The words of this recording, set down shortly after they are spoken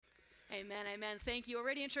Amen, amen. Thank you.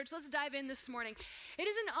 Already in church, let's dive in this morning. It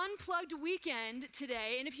is an unplugged weekend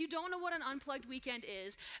today, and if you don't know what an unplugged weekend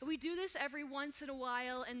is, we do this every once in a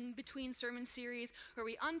while in between sermon series where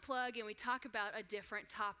we unplug and we talk about a different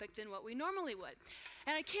topic than what we normally would.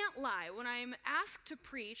 And I can't lie, when I'm asked to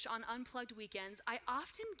preach on unplugged weekends, I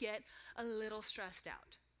often get a little stressed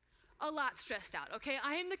out. A lot stressed out, okay?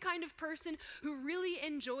 I am the kind of person who really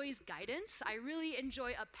enjoys guidance. I really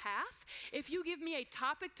enjoy a path. If you give me a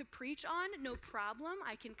topic to preach on, no problem.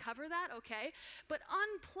 I can cover that, okay? But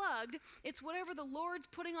unplugged, it's whatever the Lord's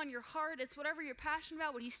putting on your heart. It's whatever you're passionate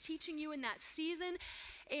about, what He's teaching you in that season.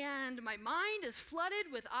 And my mind is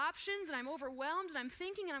flooded with options, and I'm overwhelmed, and I'm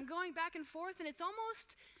thinking, and I'm going back and forth, and it's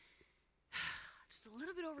almost just a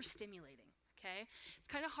little bit overstimulating. Okay? It's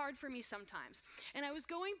kind of hard for me sometimes. And I was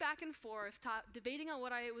going back and forth, debating on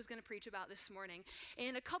what I was going to preach about this morning.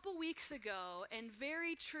 And a couple weeks ago, in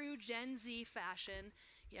very true Gen Z fashion,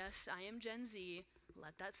 yes, I am Gen Z.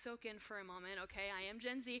 Let that soak in for a moment, okay? I am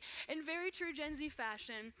Gen Z. In very true Gen Z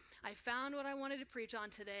fashion, I found what I wanted to preach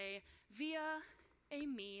on today via a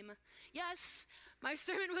meme. Yes, my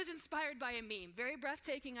sermon was inspired by a meme. Very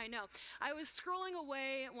breathtaking, I know. I was scrolling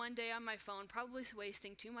away one day on my phone, probably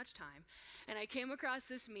wasting too much time, and I came across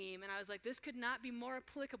this meme, and I was like, this could not be more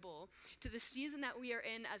applicable to the season that we are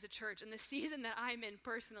in as a church and the season that I'm in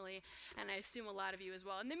personally, and I assume a lot of you as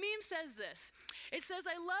well. And the meme says this. It says,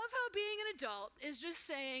 I love how being an adult is just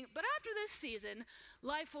saying, but after this season,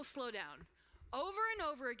 life will slow down over and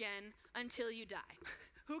over again until you die.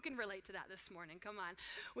 Who can relate to that this morning? Come on.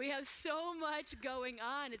 We have so much going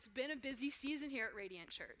on. It's been a busy season here at Radiant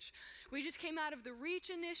Church. We just came out of the Reach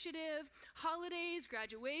Initiative, holidays,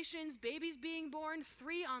 graduations, babies being born,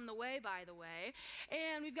 3 on the way, by the way.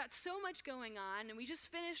 And we've got so much going on. And we just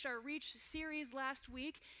finished our Reach series last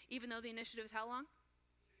week, even though the initiative is how long?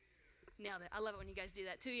 Nailed it. I love it when you guys do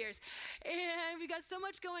that. 2 years. And we've got so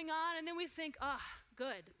much going on. And then we think,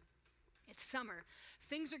 good. It's summer.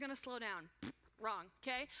 Things are going to slow down. Wrong,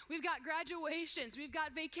 okay? We've got graduations, we've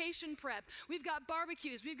got vacation prep, we've got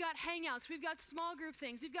barbecues, we've got hangouts, we've got small group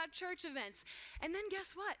things, we've got church events. And then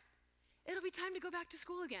guess what? It'll be time to go back to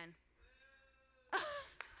school again. Woo!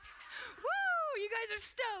 You guys are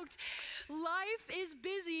stoked. Life is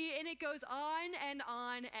busy and it goes on and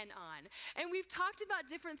on and on. And we've talked about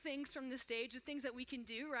different things from the stage of things that we can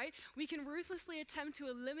do, right? We can ruthlessly attempt to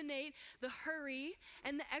eliminate the hurry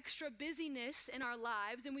and the extra busyness in our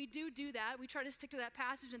lives. And we do that. We try to stick to that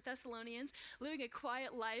passage in Thessalonians, living a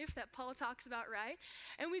quiet life that Paul talks about, right?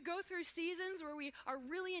 And we go through seasons where we are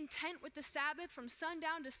really intent with the Sabbath from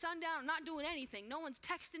sundown to sundown. I'm not doing anything. No one's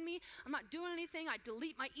texting me. I'm not doing anything. I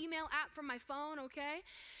delete my email app from my phone, okay?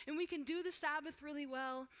 And we can do the Sabbath really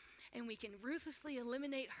well, and we can ruthlessly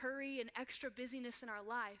eliminate hurry and extra busyness in our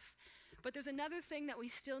life. But there's another thing that we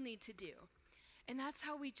still need to do, and that's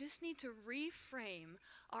how we just need to reframe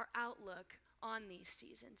our outlook on these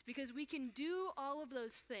seasons, because we can do all of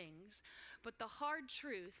those things, but the hard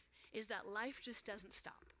truth is that life just doesn't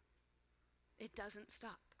stop. It doesn't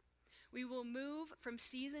stop. We will move from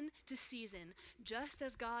season to season just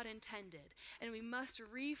as God intended, and we must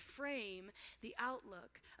reframe the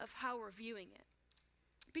outlook of how we're viewing it.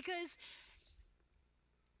 Because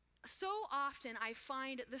so often I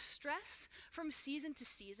find the stress from season to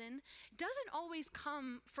season doesn't always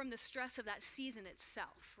come from the stress of that season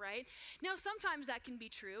itself, right? Now, sometimes that can be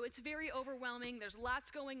true. It's very overwhelming. There's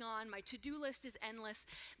lots going on. My to-do list is endless.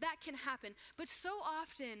 That can happen. But so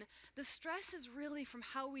often, the stress is really from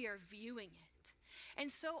how we are viewing it.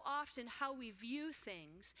 And so often how we view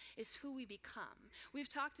things is who we become. We've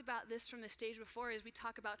talked about this from the stage before as we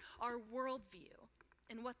talk about our worldview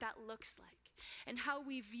and what that looks like. And how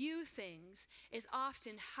we view things is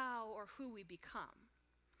often how or who we become.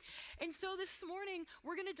 And so this morning,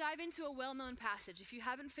 we're going to dive into a well-known passage. If you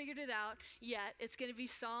haven't figured it out yet, it's going to be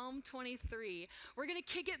Psalm 23. We're going to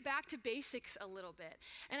kick it back to basics a little bit.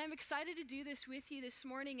 And I'm excited to do this with you this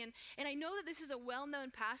morning. And I know that this is a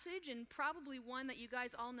well-known passage and probably one that you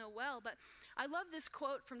guys all know well. But I love this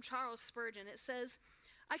quote from Charles Spurgeon. It says,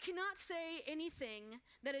 I cannot say anything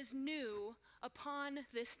that is new upon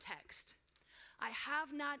this text. I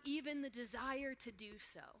have not even the desire to do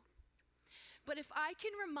so. But if I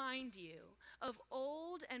can remind you of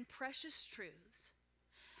old and precious truths,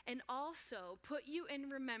 and also put you in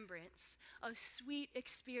remembrance of sweet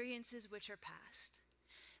experiences which are past,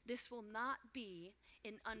 this will not be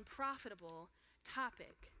an unprofitable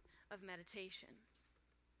topic of meditation.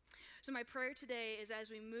 So my prayer today is as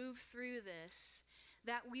we move through this,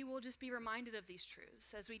 that we will just be reminded of these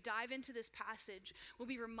truths. As we dive into this passage, we'll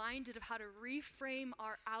be reminded of how to reframe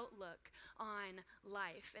our outlook on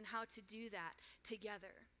life and how to do that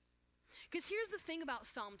together. Because here's the thing about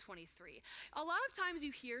Psalm 23. A lot of times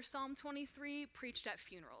you hear Psalm 23 preached at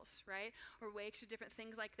funerals, right? Or wakes or different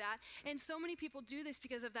things like that. And so many people do this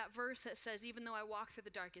because of that verse that says, even though I walk through the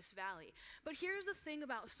darkest valley. But here's the thing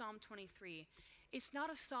about Psalm 23. It's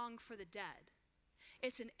not a song for the dead.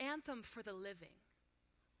 It's an anthem for the living,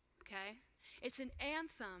 okay? It's an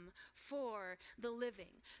anthem for the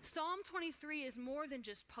living. Psalm 23 is more than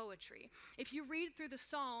just poetry. If you read through the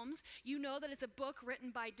Psalms, you know that it's a book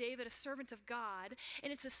written by David, a servant of God,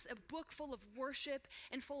 and it's a book full of worship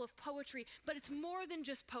and full of poetry, but it's more than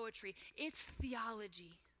just poetry. It's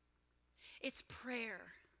theology. It's prayer.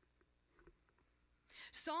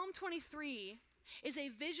 Psalm 23 is a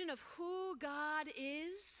vision of who God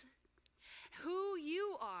is, who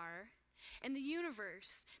you are, and the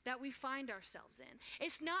universe that we find ourselves in.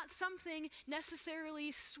 It's not something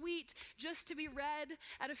necessarily sweet just to be read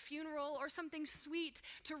at a funeral or something sweet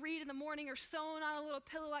to read in the morning or sewn on a little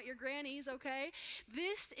pillow at your granny's, okay?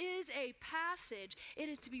 This is a passage. It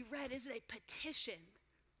is to be read. It is a petition.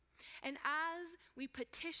 And as we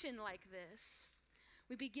petition like this,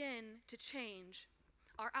 we begin to change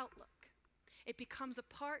our outlook. It becomes a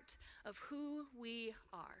part of who we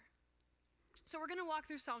are. So we're going to walk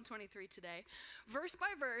through Psalm 23 today, verse by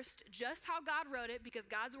verse, just how God wrote it, because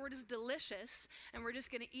God's word is delicious, and we're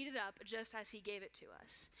just going to eat it up just as he gave it to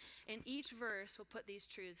us. In each verse, we'll put these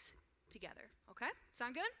truths together, okay?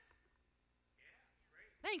 Sound good? Yeah,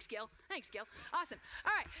 great. Thanks, Gil. Awesome.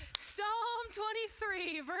 All right, Psalm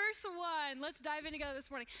 23, verse 1. Let's dive in together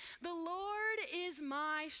this morning. The Lord is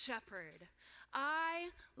my shepherd. I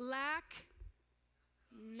lack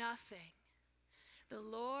nothing. The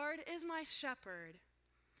Lord is my shepherd.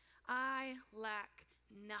 I lack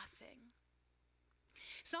nothing.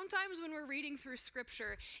 Sometimes when we're reading through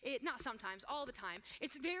scripture, not sometimes, all the time,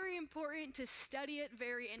 it's very important to study it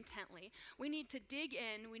very intently. We need to dig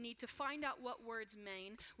in. We need to find out what words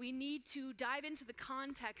mean. We need to dive into the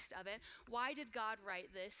context of it. Why did God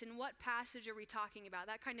write this? And what passage are we talking about?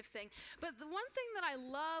 That kind of thing. But the one thing that I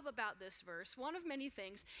love about this verse, one of many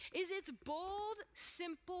things, is its bold,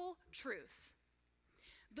 simple truth.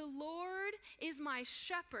 The Lord is my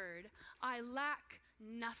shepherd, I lack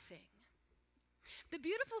nothing. The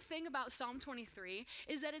beautiful thing about Psalm 23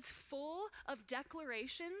 is that it's full of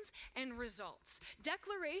declarations and results.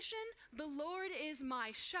 Declaration, the Lord is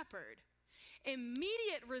my shepherd.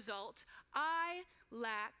 Immediate result, I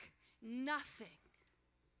lack nothing.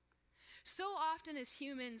 So often as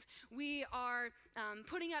humans, we are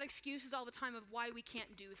putting out excuses all the time of why we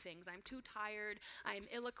can't do things. I'm too tired, I'm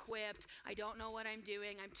ill-equipped, I don't know what I'm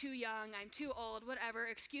doing, I'm too young, I'm too old, whatever.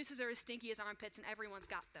 Excuses are as stinky as armpits and everyone's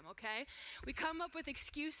got them, okay? We come up with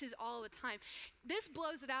excuses all the time. This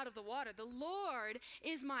blows it out of the water. The Lord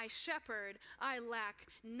is my shepherd, I lack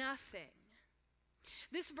nothing.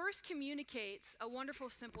 This verse communicates a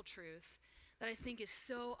wonderful, simple truth that I think is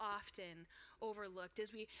so often overlooked.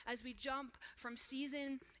 As we jump from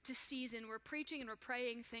season to season, we're preaching and we're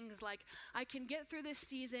praying things like, I can get through this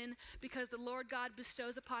season because the Lord God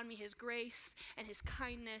bestows upon me his grace and his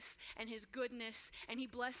kindness and his goodness, and he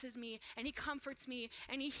blesses me and he comforts me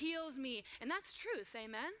and he heals me. And that's truth,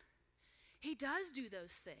 amen? He does do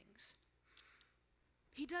those things.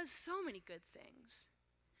 He does so many good things.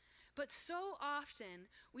 But so often,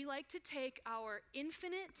 we like to take our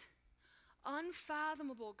infinite,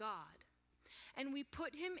 unfathomable God, and we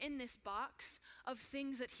put him in this box of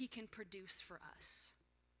things that he can produce for us.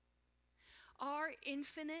 Our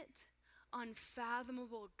infinite,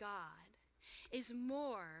 unfathomable God is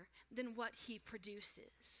more than what he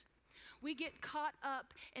produces. We get caught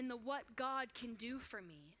up in the what God can do for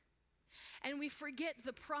me, and we forget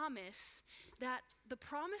the promise that the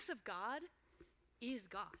promise of God is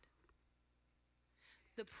God.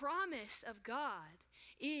 The promise of God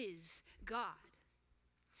is God.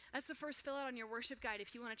 That's the first fill out on your worship guide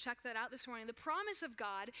if you want to check that out this morning. The promise of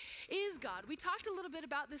God is God. We talked a little bit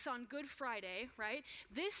about this on Good Friday, right?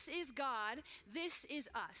 This is God, this is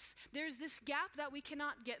us. There's this gap that we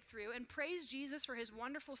cannot get through, and praise Jesus for his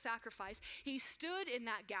wonderful sacrifice. He stood in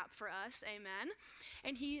that gap for us, amen?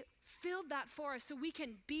 And he filled that for us so we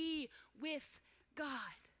can be with God.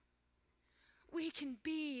 We can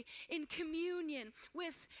be in communion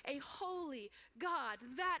with a holy God.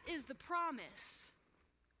 That is the promise.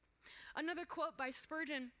 Another quote by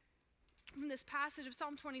Spurgeon from this passage of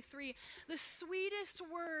Psalm 23, the sweetest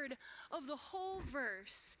word of the whole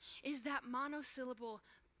verse is that monosyllable,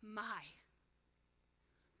 my.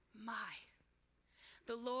 My.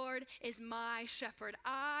 The Lord is my shepherd.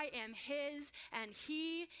 I am his, and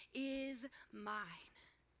he is mine.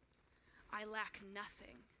 I lack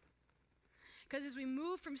nothing. Because as we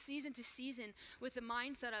move from season to season with the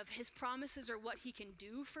mindset of his promises are what he can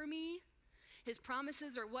do for me, his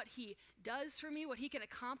promises are what he does for me, what he can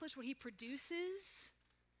accomplish, what he produces,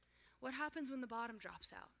 what happens when the bottom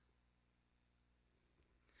drops out?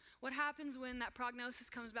 What happens when that prognosis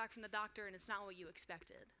comes back from the doctor and it's not what you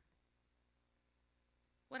expected?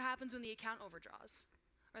 What happens when the account overdraws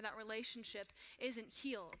or that relationship isn't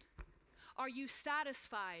healed? Are you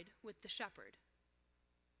satisfied with the shepherd?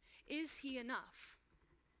 Is he enough?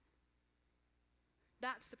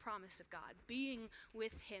 That's the promise of God, being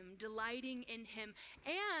with him, delighting in him,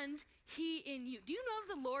 and he in you. Do you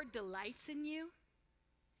know the Lord delights in you?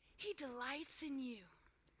 He delights in you.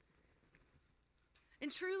 And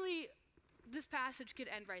truly, this passage could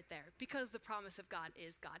end right there because the promise of God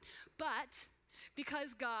is God. But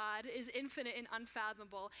because God is infinite and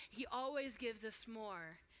unfathomable, he always gives us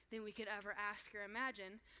more than we could ever ask or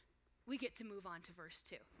imagine. We get to move on to verse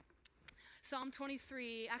 2. Psalm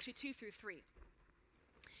 23, actually 2 through 3.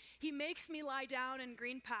 He makes me lie down in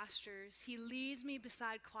green pastures. He leads me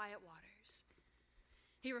beside quiet waters.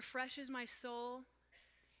 He refreshes my soul.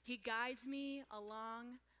 He guides me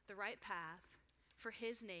along the right path for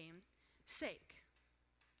his name's sake.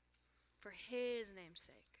 For his name's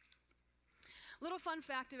sake. Little fun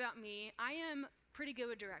fact about me, I am pretty good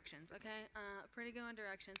with directions, okay? Pretty good with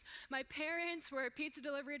directions. My parents were pizza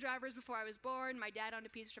delivery drivers before I was born. My dad owned a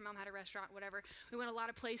pizza store, mom had a restaurant, whatever. We went a lot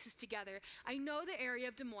of places together. I know the area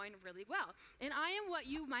of Des Moines really well. And I am what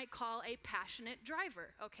you might call a passionate driver,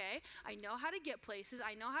 okay? I know how to get places.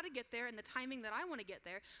 I know how to get there and the timing that I want to get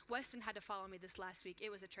there. Weston had to follow me this last week.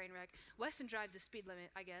 It was a train wreck. Weston drives the speed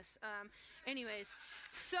limit, I guess. Anyways,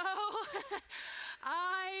 so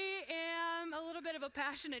I am a little bit of a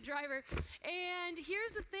passionate driver. And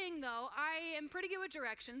here's the thing, though. I am pretty good with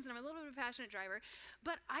directions, and I'm a little bit of a passionate driver,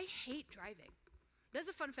 but I hate driving. That's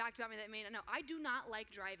a fun fact about me that you may not know. I do not like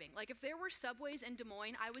driving. Like, if there were subways in Des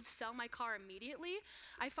Moines, I would sell my car immediately.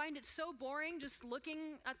 I find it so boring just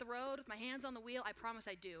looking at the road with my hands on the wheel. I promise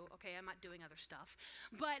I do. Okay, I'm not doing other stuff.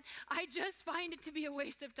 But I just find it to be a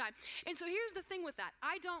waste of time. And so here's the thing with that.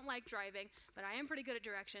 I don't like driving, but I am pretty good at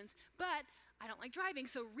directions. But I don't like driving,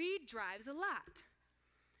 so Reed drives a lot.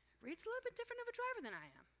 Reed's a little bit different of a driver than I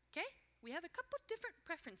am, okay? We have a couple different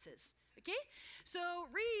preferences, okay? So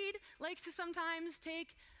Reed likes to sometimes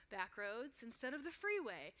take back roads instead of the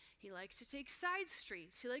freeway. He likes to take side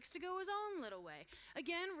streets. He likes to go his own little way.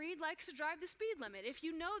 Again, Reed likes to drive the speed limit. If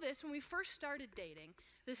you know this, when we first started dating,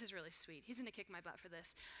 this is really sweet. He's gonna kick my butt for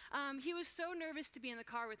this. He was so nervous to be in the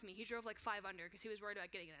car with me. He drove like 5 under because he was worried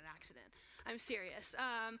about getting in an accident. I'm serious.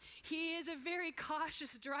 He is a very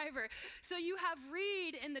cautious driver. So you have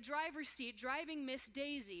Reed in the driver's seat driving Miss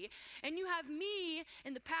Daisy, and you have me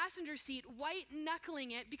in the passenger seat white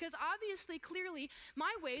knuckling it because obviously, clearly,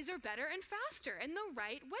 my ways are better and faster and the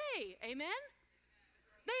right way. Amen?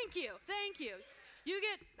 Thank you. Thank you. You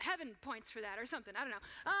get heaven points for that or something. I don't know.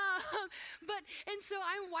 And so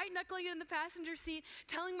I'm white knuckling it in the passenger seat,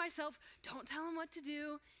 telling myself, don't tell him what to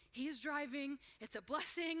do. He's driving. It's a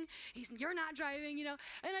blessing. You're not driving, you know.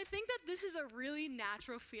 And I think that this is a really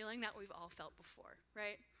natural feeling that we've all felt before,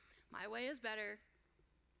 right? My way is better.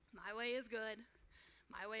 My way is good.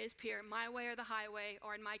 My way is pure. My way or the highway,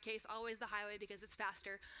 or in my case, always the highway because it's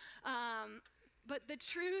faster. But the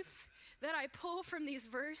truth that I pull from these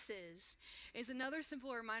verses is another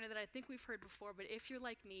simple reminder that I think we've heard before, but if you're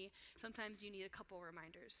like me, sometimes you need a couple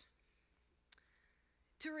reminders.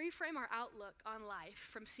 To reframe our outlook on life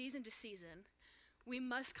from season to season, we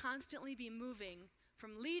must constantly be moving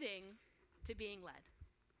from leading to being led.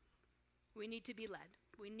 We need to be led.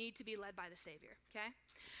 We need to be led by the Savior, okay?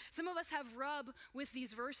 Some of us have rub with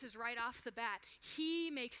these verses right off the bat.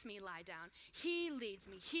 He makes me lie down. He leads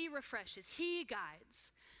me. He refreshes. He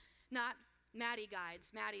guides. Not Maddie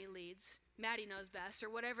guides, Maddie leads, Maddie knows best, or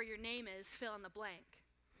whatever your name is, fill in the blank.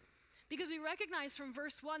 Because we recognize from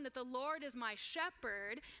verse 1 that the Lord is my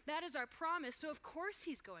shepherd. That is our promise, so of course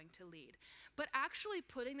he's going to lead. But actually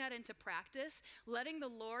putting that into practice, letting the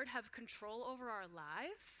Lord have control over our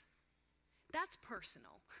life, that's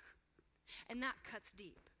personal. And that cuts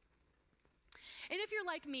deep. And if you're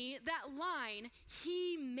like me, that line,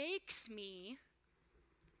 he makes me,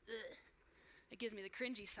 it gives me the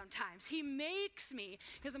cringy sometimes. He makes me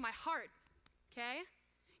because of my heart, okay?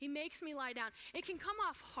 He makes me lie down. It can come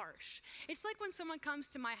off harsh. It's like when someone comes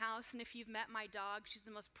to my house, and if you've met my dog, she's the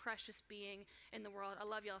most precious being in the world. I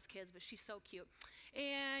love y'all's kids, but she's so cute.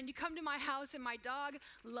 And you come to my house, and my dog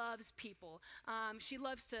loves people. She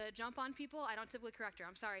loves to jump on people. I don't typically correct her.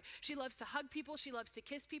 I'm sorry. She loves to hug people. She loves to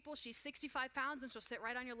kiss people. She's 65 pounds, and she'll sit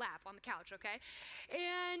right on your lap on the couch, okay?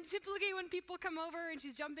 And typically when people come over, and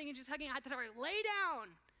she's jumping and she's hugging, I tell her, lay down.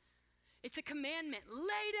 It's a commandment.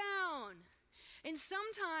 Lay down. And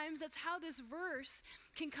sometimes that's how this verse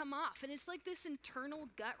can come off. And it's like this internal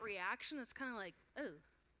gut reaction that's kind of like, oh,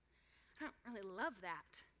 I don't really love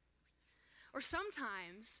that. Or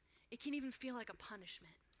sometimes it can even feel like a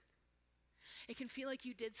punishment. It can feel like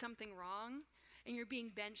you did something wrong and you're being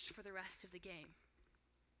benched for the rest of the game.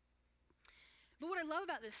 But what I love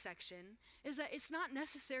about this section is that it's not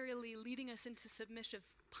necessarily leading us into submissive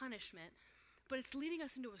punishment, but it's leading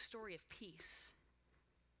us into a story of peace.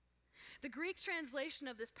 The Greek translation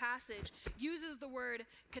of this passage uses the word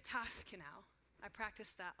kataskenao. I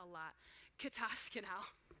practiced that a lot. Kataskenao.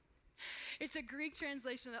 It's a Greek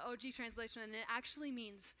translation, the OG translation, and it actually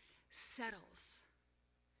means settles.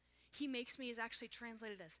 He makes me is actually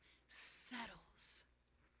translated as settles.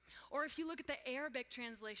 Or if you look at the Arabic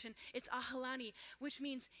translation, it's ahlani, which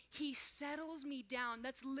means he settles me down.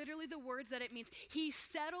 That's literally the words that it means. He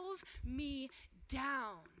settles me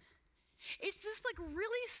down. It's this like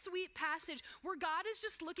really sweet passage where God is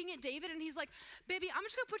just looking at David and he's like, baby, I'm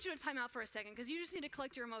just gonna put you in timeout for a second because you just need to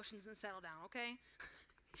collect your emotions and settle down, okay?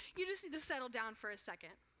 You just need to settle down for a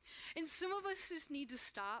second. And some of us just need to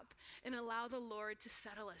stop and allow the Lord to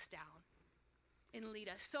settle us down and lead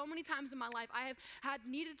us. So many times in my life, I have had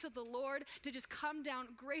needed to the Lord to just come down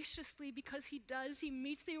graciously because he does. He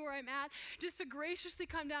meets me where I'm at, just to graciously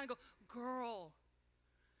come down and go, girl,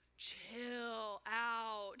 chill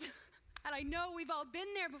out. And I know we've all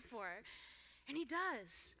been there before. And he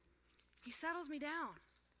does. He settles me down.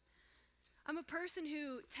 I'm a person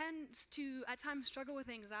who tends to, at times, struggle with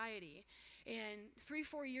anxiety. And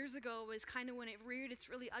 3-4 years ago was kind of when it reared its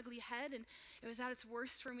really ugly head, and it was at its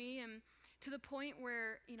worst for me. And to the point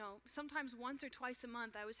where, sometimes once or twice a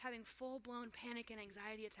month, I was having full-blown panic and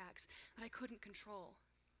anxiety attacks that I couldn't control.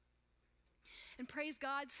 And praise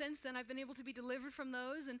God, since then, I've been able to be delivered from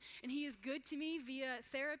those, and he is good to me via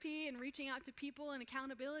therapy and reaching out to people and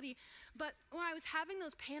accountability. But when I was having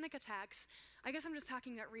those panic attacks, I guess I'm just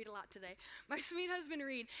talking about Reed a lot today. My sweet husband,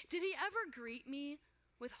 Reed, did he ever greet me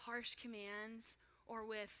with harsh commands or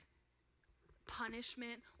with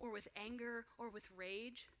punishment or with anger or with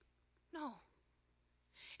rage? No.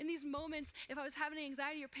 In these moments, if I was having an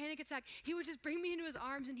anxiety or panic attack, he would just bring me into his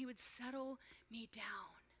arms and he would settle me down.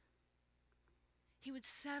 He would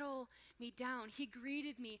settle me down. He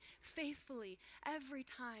greeted me faithfully every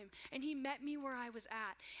time. And he met me where I was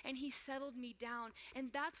at. And he settled me down.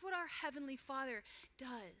 And that's what our Heavenly Father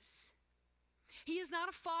does. He is not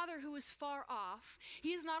a father who is far off. He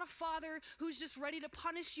is not a father who's just ready to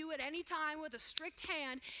punish you at any time with a strict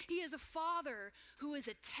hand. He is a father who is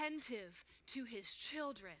attentive to his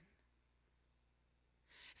children.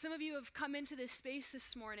 Some of you have come into this space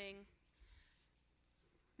this morning.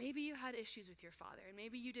 Maybe you had issues with your father, and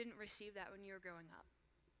maybe you didn't receive that when you were growing up.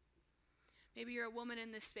 Maybe you're a woman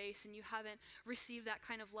in this space, and you haven't received that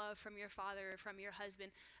kind of love from your father or from your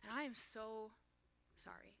husband, and I am so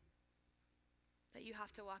sorry that you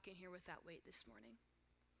have to walk in here with that weight this morning.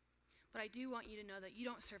 But I do want you to know that you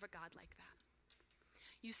don't serve a God like that.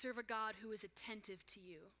 You serve a God who is attentive to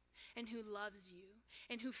you, and who loves you,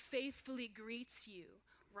 and who faithfully greets you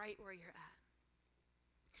right where you're at.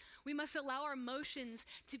 We must allow our emotions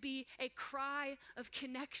to be a cry of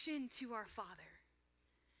connection to our Father,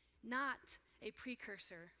 not a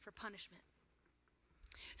precursor for punishment.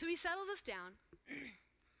 So he settles us down,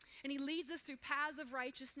 and he leads us through paths of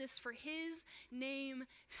righteousness for his name's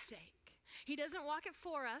sake. He doesn't walk it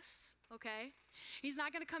for us, okay? He's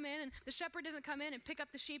not going to come in, and the shepherd doesn't come in and pick up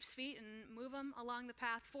the sheep's feet and move them along the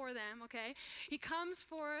path for them, okay? He comes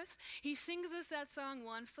for us. He sings us that song,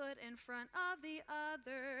 one foot in front of the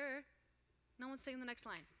other. No one's singing the next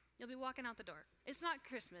line. You'll be walking out the door. It's not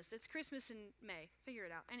Christmas. It's Christmas in May. Figure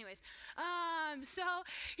it out. Anyways, so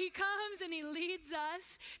he comes and he leads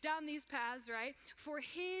us down these paths, right, for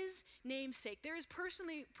his name's sake. There is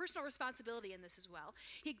personal responsibility in this as well.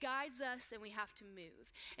 He guides us and we have to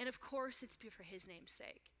move. And of course, it's for his name's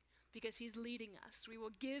sake, because he's leading us. We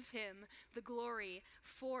will give him the glory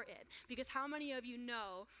for it. Because how many of you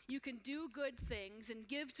know you can do good things and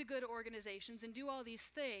give to good organizations and do all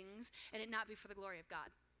these things and it not be for the glory of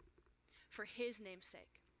God? For his name's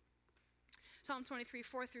sake. Psalm 23,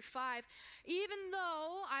 4 through 5. Even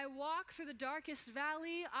though I walk through the darkest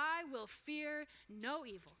valley, I will fear no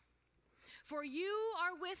evil. For you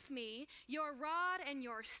are with me, your rod and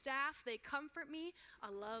your staff, they comfort me. I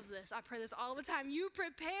love this. I pray this all the time. You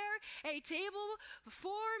prepare a table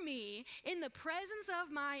for me in the presence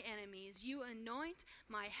of my enemies. You anoint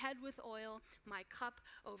my head with oil, my cup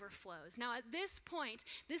overflows. Now at this point,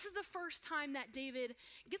 this is the first time that David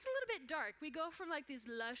gets a little bit dark. We go from like these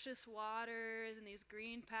luscious waters and these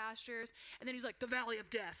green pastures, and then he's like, the valley of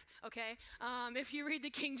death, okay? If you read the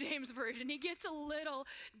King James Version, he gets a little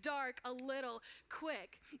dark, a little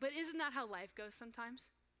quick. But isn't that how life goes sometimes?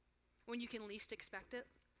 When you can least expect it?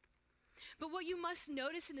 But what you must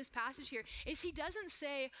notice in this passage here is he doesn't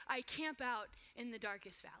say, I camp out in the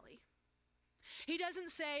darkest valley. He doesn't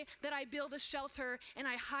say that I build a shelter and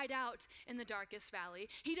I hide out in the darkest valley.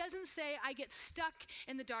 He doesn't say I get stuck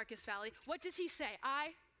in the darkest valley. What does he say?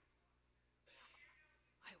 I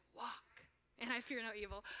walk, and I fear no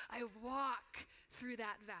evil. I walk through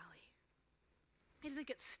that valley. He doesn't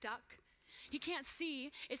get stuck. He can't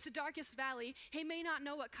see. It's the darkest valley. He may not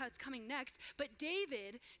know what's coming next, but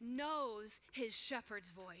David knows his shepherd's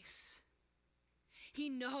voice. He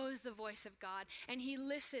knows the voice of God, and he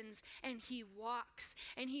listens, and he walks,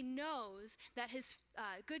 and he knows that his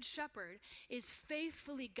good shepherd is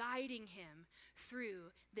faithfully guiding him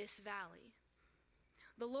through this valley.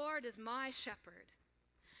 The Lord is my shepherd.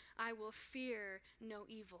 I will fear no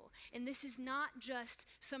evil. And this is not just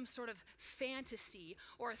some sort of fantasy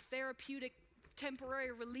or therapeutic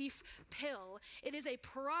temporary relief pill. It is a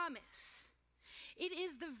promise. It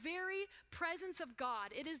is the very presence of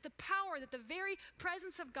God. It is the power that the very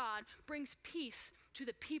presence of God brings peace to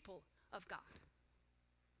the people of God.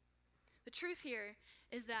 The truth here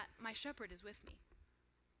is that my shepherd is with me.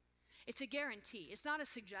 It's a guarantee. It's not a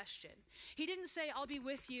suggestion. He didn't say, I'll be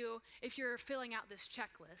with you if you're filling out this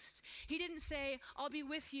checklist. He didn't say, I'll be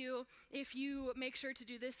with you if you make sure to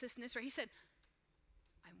do this, this, and this. Right? He said,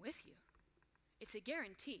 I'm with you. It's a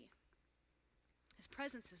guarantee. His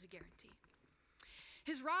presence is a guarantee.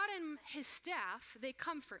 His rod and his staff, they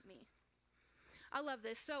comfort me. I love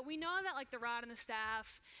this. So we know that like the rod and the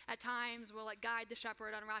staff at times will like guide the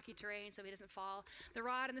shepherd on rocky terrain so he doesn't fall. The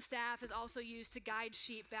rod and the staff is also used to guide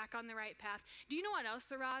sheep back on the right path. Do you know what else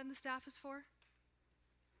the rod and the staff is for?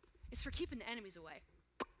 It's for keeping the enemies away.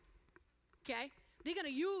 Okay? They're going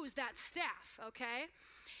to use that staff, okay?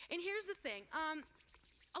 And here's the thing.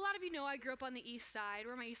 A lot of you know I grew up on the east side.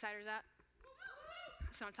 Where are my east siders at?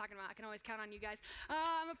 That's what I'm talking about. I can always count on you guys.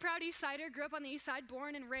 I'm a proud East Sider, grew up on the East Side,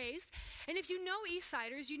 born and raised. And if you know East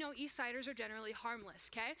Siders, you know East Siders are generally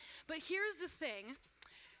harmless, okay? But here's the thing.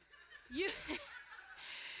 You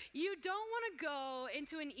don't want to go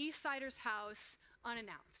into an East Sider's house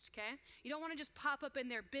unannounced, okay? You don't want to just pop up in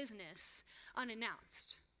their business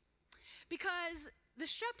unannounced. Because the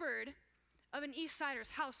shepherd of an East Sider's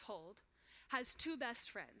household has two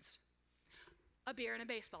best friends, a beer and a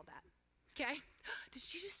baseball bat. Okay? Did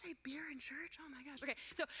she just say beer in church? Oh my gosh. Okay,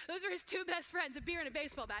 so those are his two best friends, a beer and a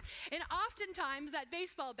baseball bat. And oftentimes that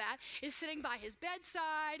baseball bat is sitting by his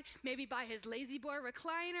bedside, maybe by his lazy boy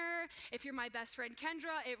recliner. If you're my best friend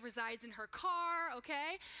Kendra, it resides in her car,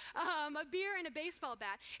 okay? A beer and a baseball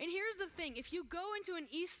bat. And here's the thing, if you go into an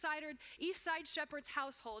East Side shepherd's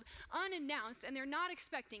household unannounced and they're not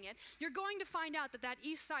expecting it, you're going to find out that that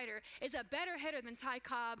East Sider is a better hitter than Ty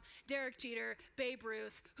Cobb, Derek Jeter, Babe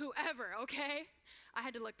Ruth, whoever, okay? I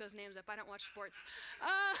had to look those names up. I don't watch sports.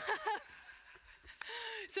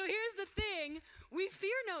 So here's the thing. We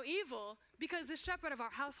fear no evil because the shepherd of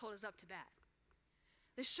our household is up to bat.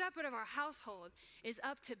 The shepherd of our household is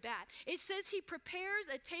up to bat. It says he prepares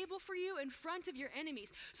a table for you in front of your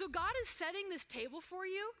enemies. So God is setting this table for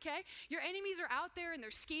you, okay? Your enemies are out there and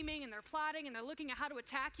they're scheming and they're plotting and they're looking at how to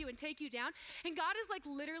attack you and take you down. And God is like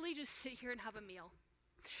literally just sit here and have a meal.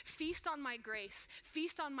 Feast on my grace,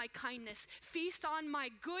 feast on my kindness, feast on my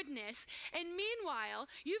goodness. And meanwhile,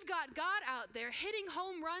 you've got God out there hitting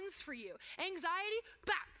home runs for you. Anxiety,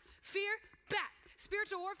 bat. Fear, bat.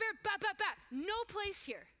 Spiritual warfare, bat, bat, bat. No place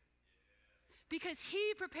here. Because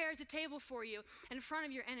he prepares a table for you in front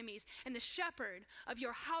of your enemies, and the shepherd of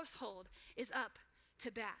your household is up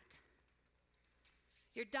to bat.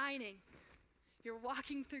 You're dining. You're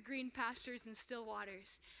walking through green pastures and still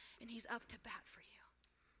waters, and he's up to bat for you.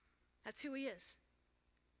 That's who he is.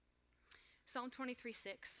 Psalm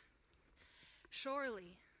 23:6.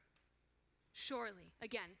 Surely,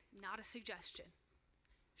 again, not a suggestion.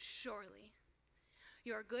 Surely,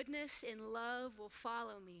 your goodness and love will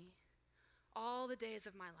follow me all the days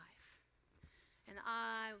of my life, and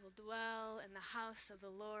I will dwell in the house of the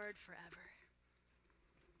Lord forever.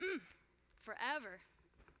 forever.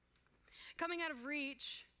 Coming out of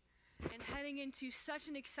Reach and heading into such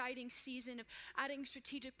an exciting season of adding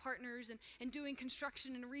strategic partners and doing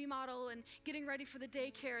construction and remodel and getting ready for the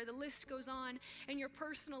daycare. The list goes on. In your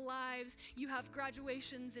personal lives, you have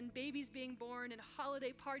graduations and babies being born and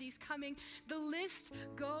holiday parties coming. The list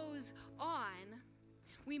goes on.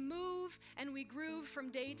 We move and we groove from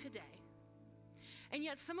day to day. And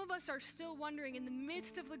yet some of us are still wondering, in the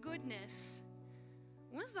midst of the goodness,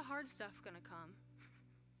 when's the hard stuff going to come?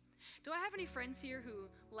 Do I have any friends here who,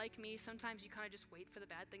 like me, sometimes you kind of just wait for the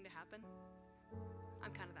bad thing to happen?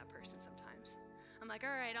 I'm kind of that person sometimes. I'm like, all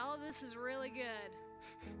right, all of this is really good.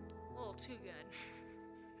 A little too good.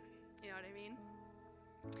 You know what I mean?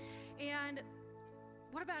 And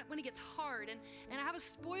what about when it gets hard? And I have a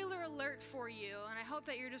spoiler alert for you, and I hope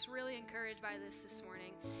that you're just really encouraged by this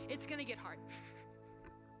morning. It's going to get hard.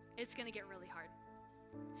 It's going to get really hard.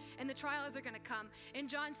 And the trials are going to come. In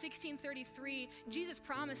John 16:33, Jesus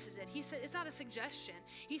promises it. He said, it's not a suggestion.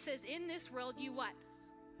 He says, in this world, you what?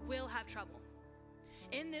 Will have trouble.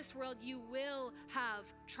 In this world, you will have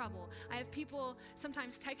trouble. I have people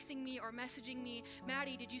sometimes texting me or messaging me,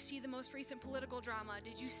 Maddie, did you see the most recent political drama?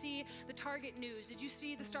 Did you see the Target news? Did you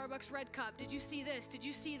see the Starbucks Red Cup? Did you see this? Did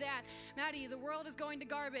you see that? Maddie, the world is going to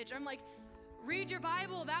garbage. I'm like, read your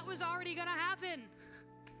Bible. That was already going to happen.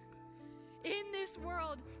 In this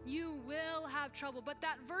world, you will have trouble. But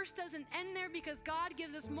that verse doesn't end there, because God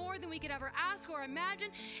gives us more than we could ever ask or imagine.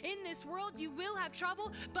 In this world, you will have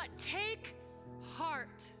trouble, but take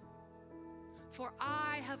heart, for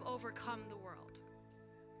I have overcome the world.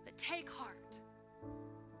 But take heart.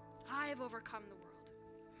 I have overcome the world.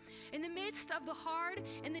 In the midst of the hard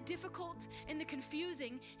and the difficult and the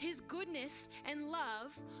confusing, His goodness and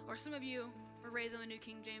love, or some of you were raised on the New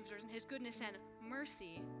King James Version, His goodness and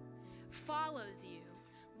mercy follows you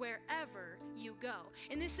wherever you go.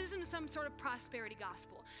 And this isn't some sort of prosperity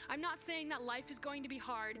gospel. I'm not saying that life is going to be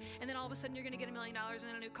hard and then all of a sudden you're going to get $1 million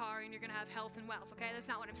and a new car and you're going to have health and wealth, okay? That's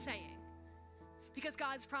not what I'm saying. Because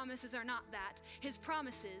God's promises are not that. His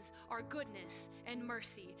promises are goodness and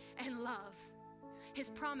mercy and love. His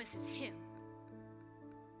promise is Him.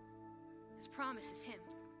 His promise is Him.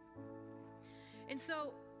 And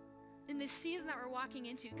so, in this season that we're walking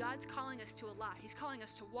into, God's calling us to a lot. He's calling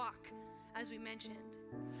us to walk, as we mentioned.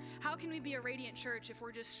 How can we be a radiant church if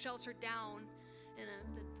we're just sheltered down in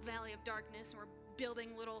the valley of darkness, and we're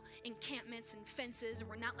building little encampments and fences, and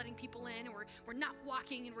we're not letting people in, and we're not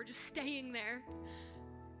walking, and we're just staying there?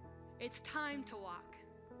 It's time to walk,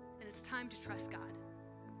 and it's time to trust God.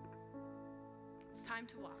 It's time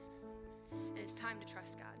to walk, and it's time to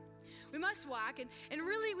trust God. We must walk, and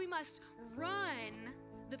really we must run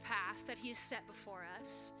the path that He has set before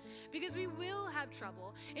us, because we will have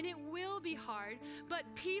trouble and it will be hard, but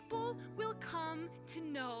people will come to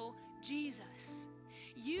know Jesus.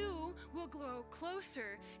 You will grow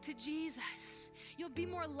closer to Jesus. You'll be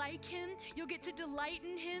more like Him. You'll get to delight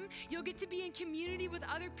in Him. You'll get to be in community with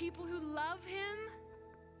other people who love Him.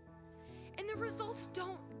 And the results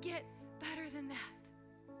don't get better than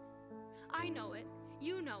that. I know it.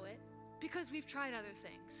 You know it, because we've tried other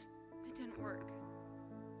things. It didn't work.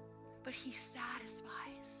 But He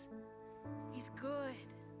satisfies. He's good.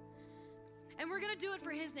 And we're going to do it for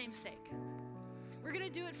His name's sake. We're going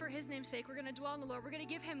to do it for His name's sake. We're going to dwell in the Lord. We're going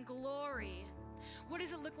to give Him glory. What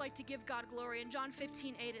does it look like to give God glory? In John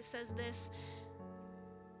 15:8, it says this: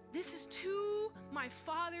 this is to my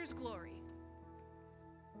Father's glory,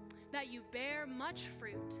 that you bear much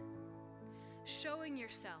fruit, showing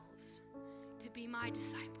yourselves to be my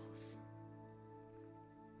disciples.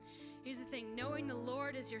 Here's the thing, knowing the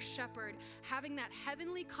Lord as your shepherd, having that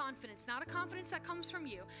heavenly confidence, not a confidence that comes from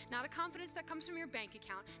you, not a confidence that comes from your bank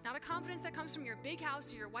account, not a confidence that comes from your big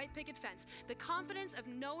house or your white picket fence. The confidence of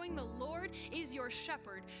knowing the Lord is your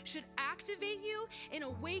shepherd should activate you and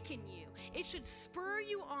awaken you. It should spur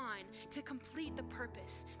you on to complete the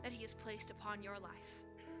purpose that He has placed upon your life.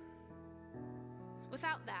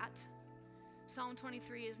 Without that, Psalm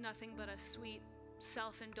 23 is nothing but a sweet,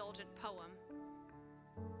 self-indulgent poem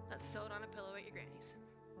that's sewed on a pillow at your granny's.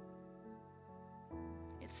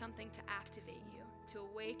 It's something to activate you, to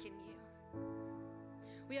awaken you.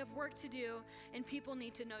 We have work to do, and people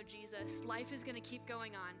need to know Jesus. Life is going to keep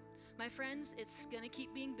going on. My friends, it's going to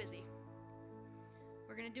keep being busy.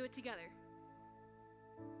 We're going to do it together.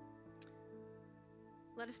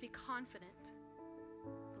 Let us be confident.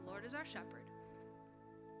 The Lord is our shepherd.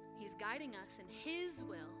 He's guiding us in His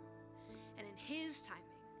will and in His timing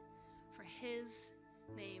for His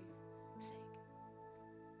name's sake.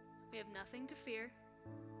 We have nothing to fear,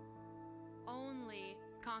 only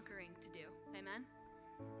conquering to do. Amen?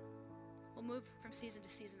 We'll move from season to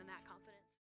season in that confidence.